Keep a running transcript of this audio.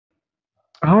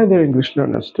Hi there, English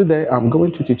learners. Today I'm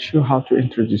going to teach you how to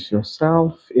introduce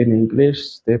yourself in English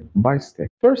step by step.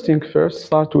 First thing first,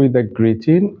 start with a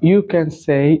greeting. You can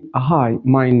say, "Hi,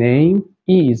 my name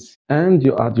is," and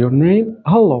you add your name.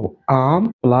 "Hello,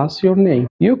 I'm," plus your name.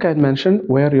 You can mention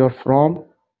where you're from,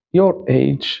 your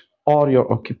age, or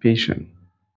your occupation.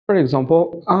 For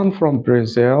example, I'm from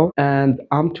Brazil and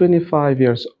I'm 25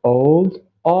 years old,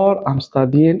 or I'm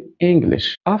studying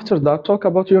English. After that, talk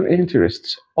about your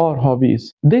interests or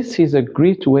hobbies. This is a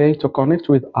great way to connect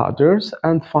with others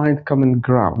and find common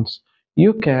grounds.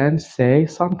 You can say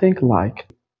something like,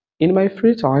 "In my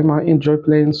free time, I enjoy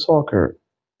playing soccer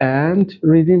and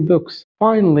reading books."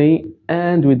 Finally,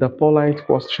 end with a polite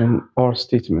question or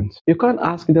statement. You can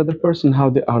ask the other person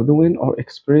how they are doing or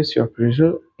express your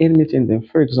pleasure in meeting them.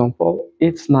 For example,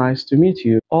 "It's nice to meet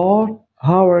you," or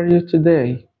 "How are you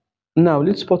today?" Now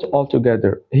let's put all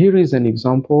together. Here is an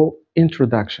example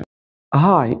introduction.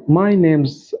 Hi, my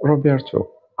name's Roberto.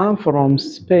 I'm from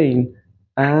Spain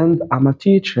and I'm a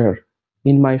teacher.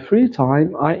 In my free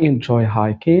time, I enjoy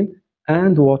hiking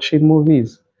and watching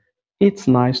movies. It's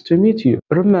nice to meet you.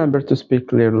 Remember to speak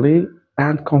clearly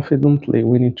and confidently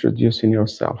when introducing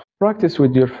yourself. Practice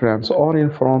with your friends or in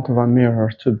front of a mirror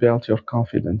to build your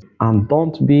confidence. And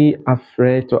don't be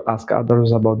afraid to ask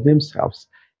others about themselves.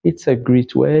 It's a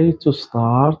great way to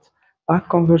start a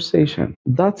conversation.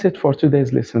 That's it for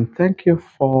today's lesson. Thank you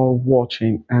for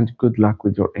watching and good luck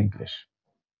with your English.